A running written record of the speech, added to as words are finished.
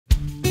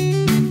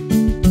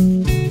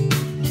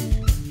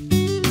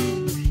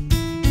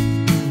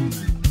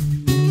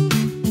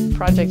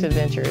Project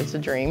Adventure is a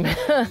dream.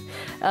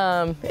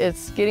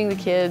 It's getting the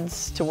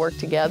kids to work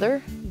together,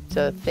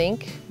 to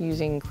think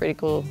using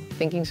critical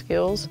thinking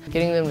skills,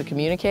 getting them to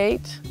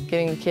communicate,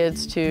 getting the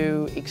kids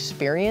to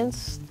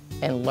experience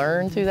and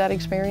learn through that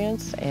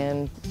experience,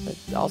 and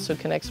it also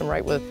connects them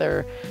right with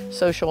their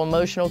social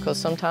emotional, because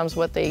sometimes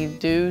what they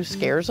do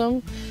scares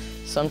them.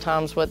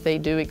 Sometimes what they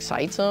do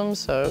excites them,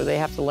 so they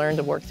have to learn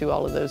to work through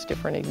all of those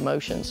different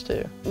emotions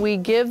too. We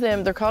give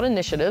them, they're called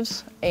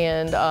initiatives,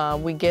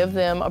 and we give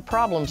them a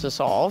problem to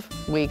solve.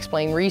 We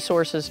explain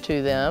resources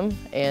to them,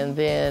 and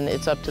then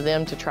it's up to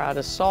them to try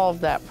to solve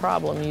that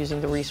problem using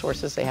the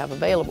resources they have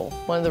available.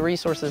 One of the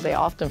resources they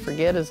often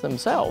forget is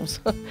themselves.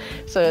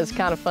 So it's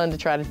kind of fun to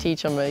try to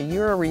teach them,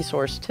 you're a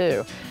resource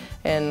too.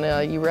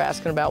 And you were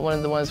asking about one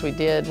of the ones we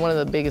did. One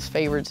of the biggest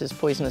favorites is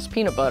poisonous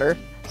peanut butter.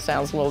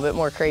 Sounds a little bit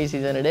more crazy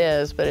than it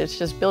is, but it's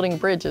just building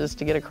bridges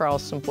to get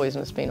across some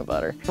poisonous peanut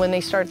butter. When they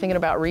start thinking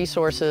about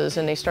resources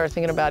and they start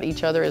thinking about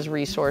each other as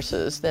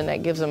resources, then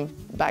that gives them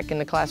back in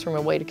the classroom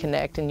a way to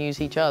connect and use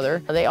each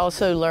other. They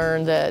also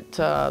learn that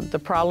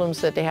the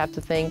problems that they have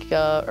to think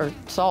or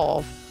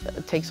solve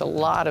takes a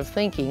lot of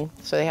thinking,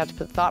 so they have to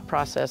put thought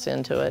process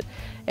into it.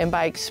 And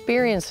by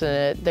experiencing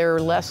it, they're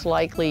less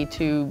likely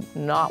to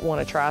not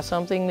want to try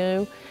something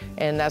new.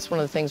 And that's one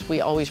of the things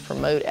we always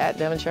promote at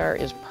Devonshire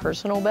is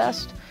personal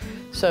best.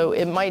 So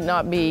it might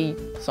not be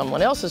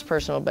someone else's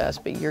personal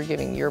best, but you're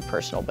giving your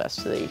personal best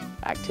to the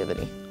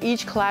activity.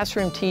 Each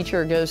classroom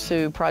teacher goes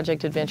through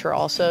Project Adventure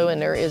also,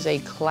 and there is a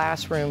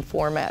classroom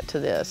format to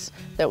this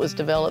that was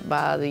developed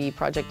by the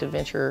Project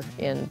Adventure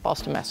in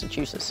Boston,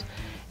 Massachusetts.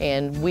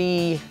 And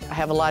we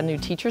have a lot of new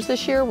teachers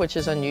this year, which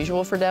is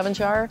unusual for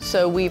Devonshire.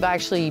 So we've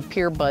actually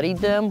peer buddied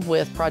them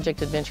with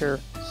Project Adventure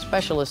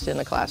specialists in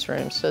the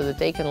classroom so that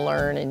they can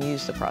learn and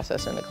use the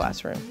process in the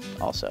classroom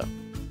also.